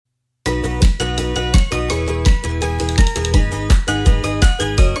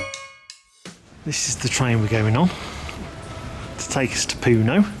This is the train we're going on to take us to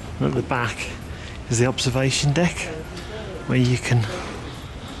Puno. At the back is the observation deck where you can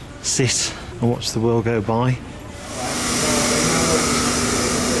sit and watch the world go by.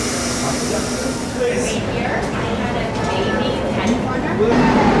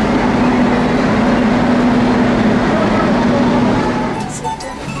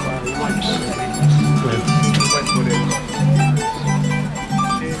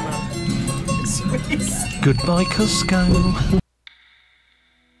 Goodbye, Cusco.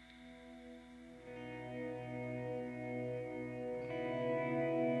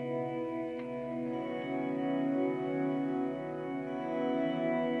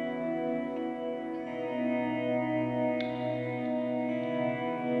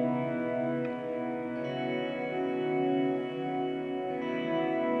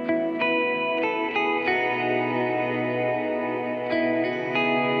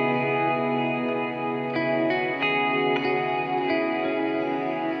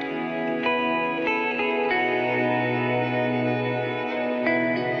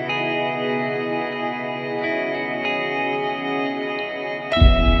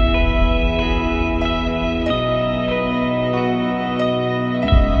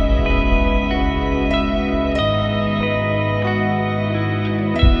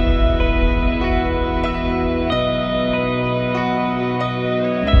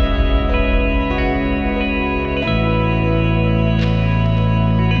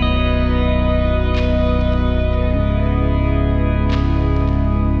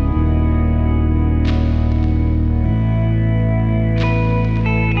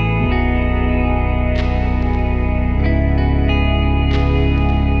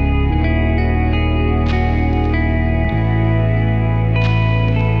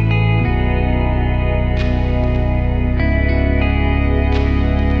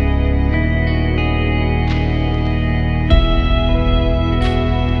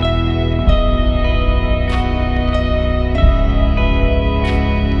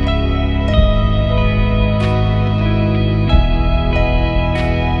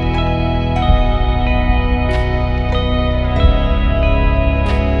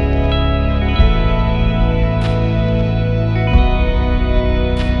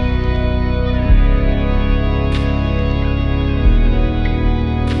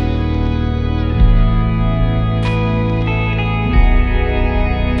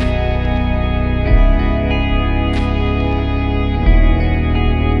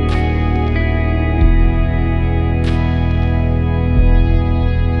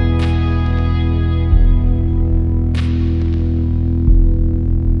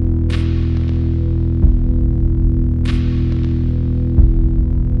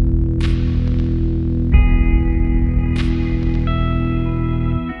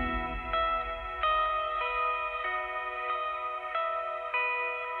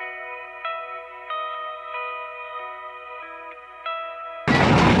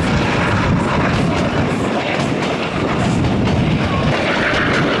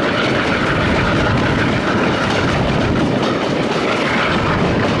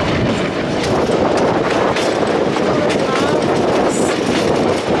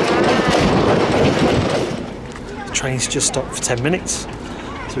 Train's just stopped for 10 minutes,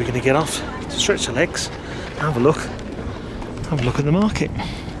 so we're going to get off, stretch the legs, have a look at the market.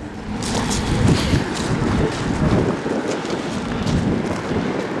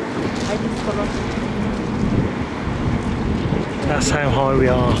 That's how high we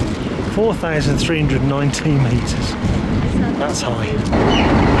are, 4,319 metres. That's high.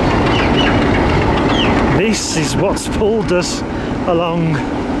 This is what's pulled us along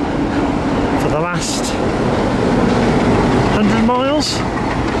for the last 100 miles.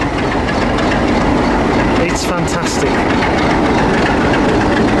 It's fantastic.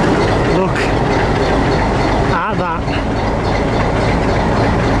 Look at that.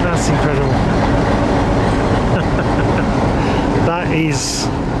 That's incredible. That is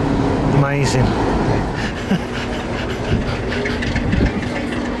amazing.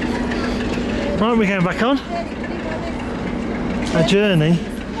 Right, we're going back on. Our journey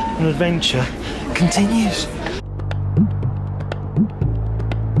and adventure continues.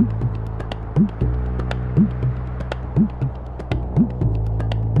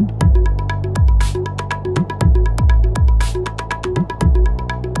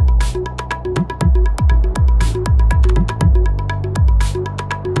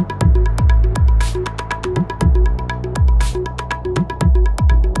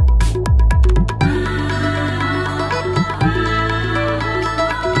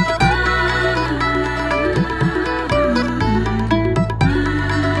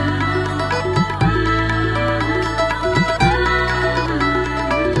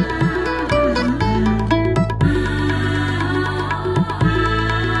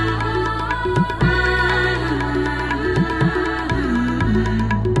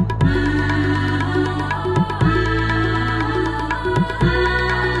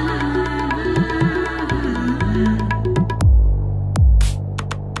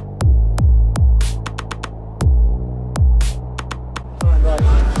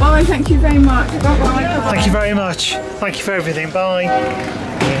 Bye, thank you very much. Bye-bye. Thank you very much. Thank you for everything. Bye.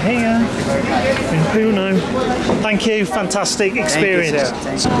 We're here in Puno. Thank you. Fantastic experience.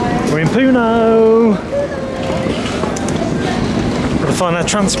 We're in Puno. We'll find our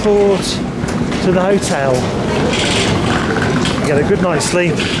transport to the hotel. Get a good night's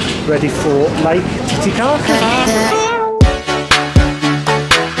sleep. Ready for Lake Titicaca.